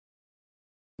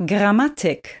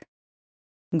Grammatik,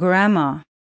 Grammar.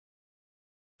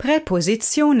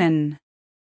 Präpositionen,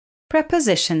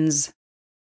 Prepositions.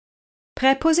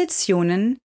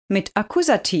 Präpositionen mit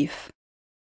Akkusativ,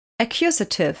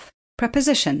 Accusative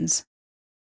Prepositions.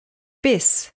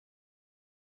 Bis,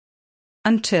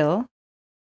 until,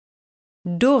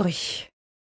 durch,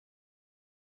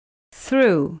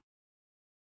 through,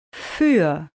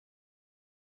 für,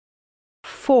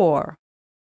 for,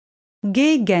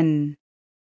 gegen,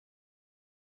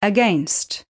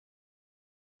 against,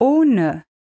 ohne,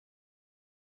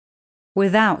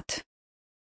 without,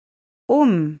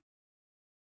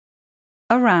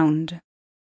 around.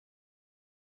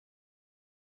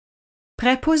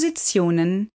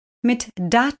 Präpositionen mit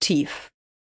Dativ,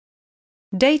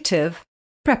 Dative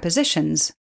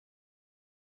Prepositions.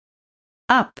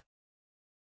 Up,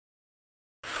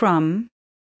 from,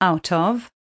 out of,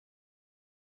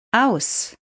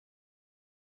 aus,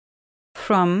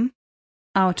 from,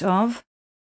 out of,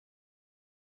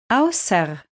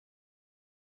 außer,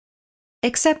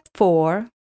 except for,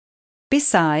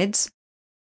 besides,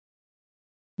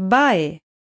 bei,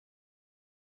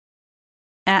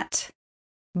 at,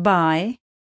 by,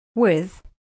 with,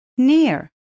 near,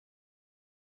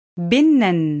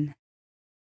 binnen,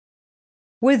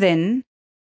 within,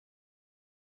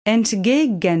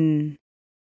 entgegen,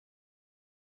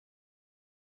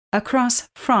 across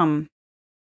from,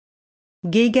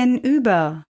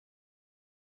 gegenüber,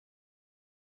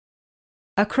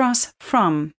 across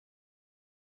from,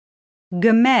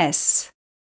 gemäß,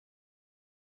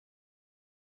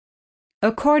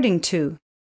 according to,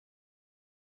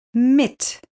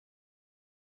 mit,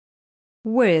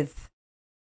 with,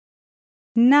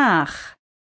 nach,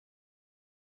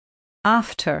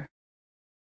 after,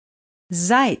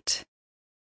 seit,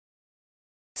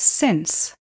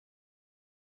 since,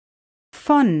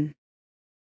 von,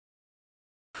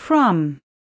 from,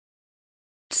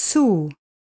 zu,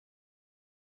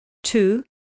 to,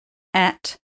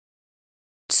 at,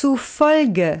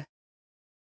 zufolge,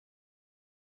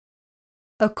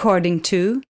 according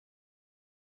to.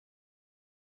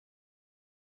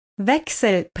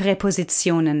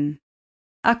 Wechselpräpositionen,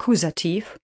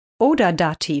 Akkusativ oder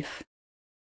Dativ.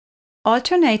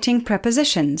 Alternating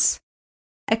prepositions,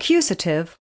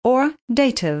 accusative or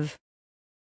dative.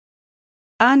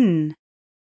 An,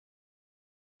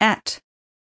 at,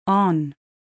 on.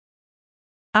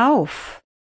 Auf,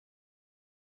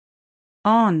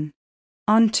 on,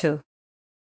 onto.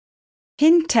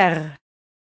 Hinter,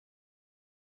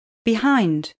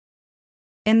 behind,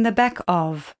 in the back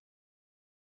of.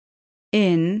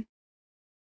 In,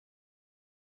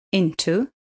 into,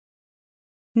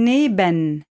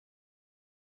 neben,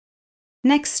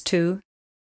 next to,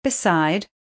 beside,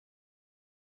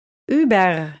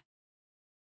 über,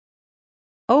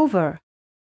 over,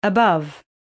 above,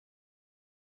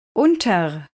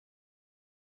 unter,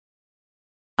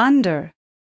 under,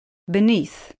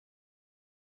 beneath,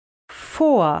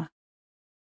 vor,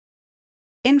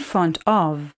 in front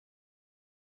of,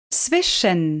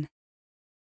 zwischen,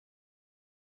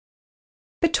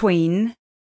 between.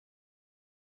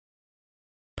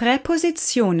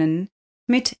 Präpositionen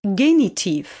mit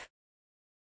Genitiv,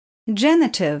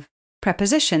 Genitive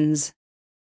Prepositions.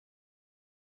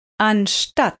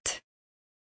 Anstatt,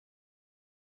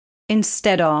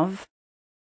 instead of,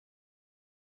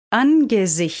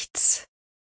 angesichts,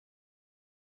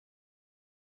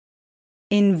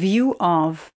 in view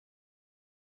of,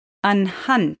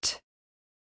 anhand,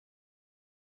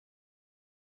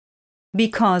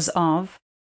 because of,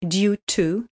 due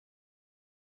to,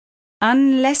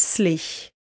 anlässlich,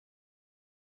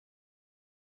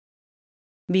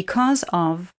 because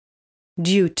of,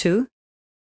 due to,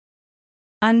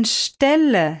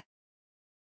 anstelle,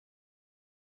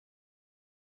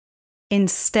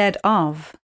 instead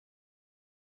of,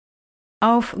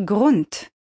 aufgrund,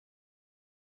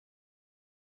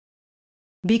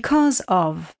 because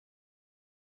of,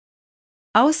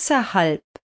 außerhalb,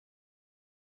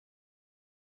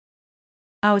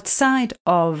 outside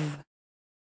of,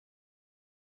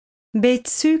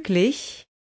 bezüglich,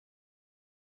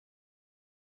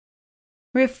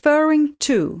 referring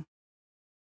to,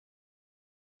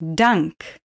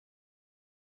 dank,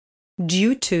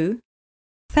 due to,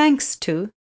 thanks to,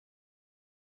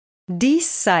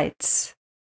 diesseits,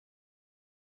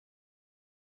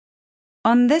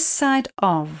 on this side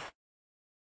of,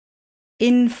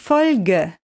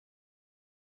 infolge,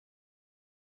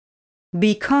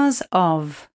 because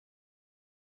of,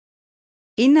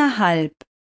 innerhalb,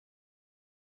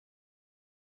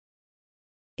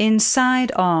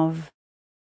 inside of,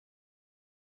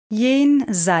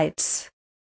 jenseits.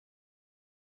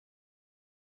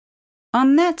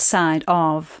 On that side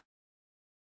of.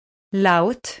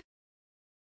 Laut.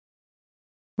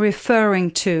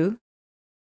 Referring to.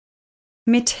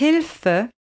 Mit Hilfe.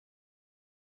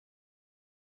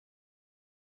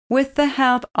 With the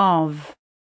help of.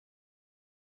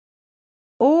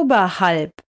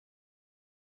 Oberhalb.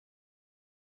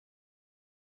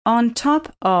 On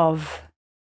top of.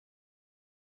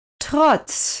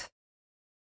 Trotz.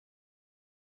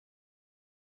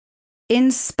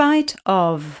 In spite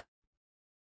of.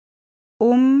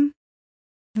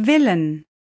 Willen.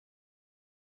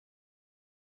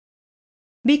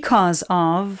 Because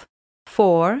of.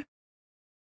 For.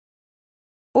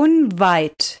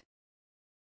 Unweit.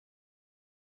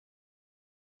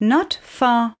 Not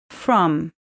far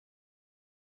from.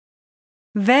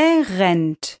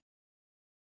 Während.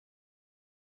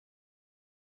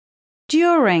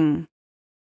 During.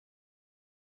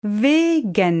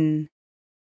 Wegen.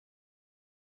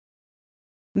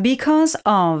 Because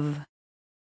of.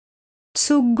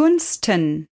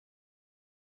 Zugunsten.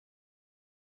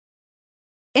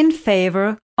 In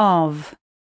favor of.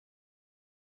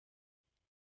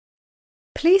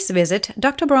 Please visit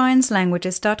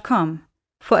drbrianslanguages.com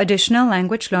for additional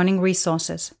language learning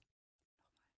resources.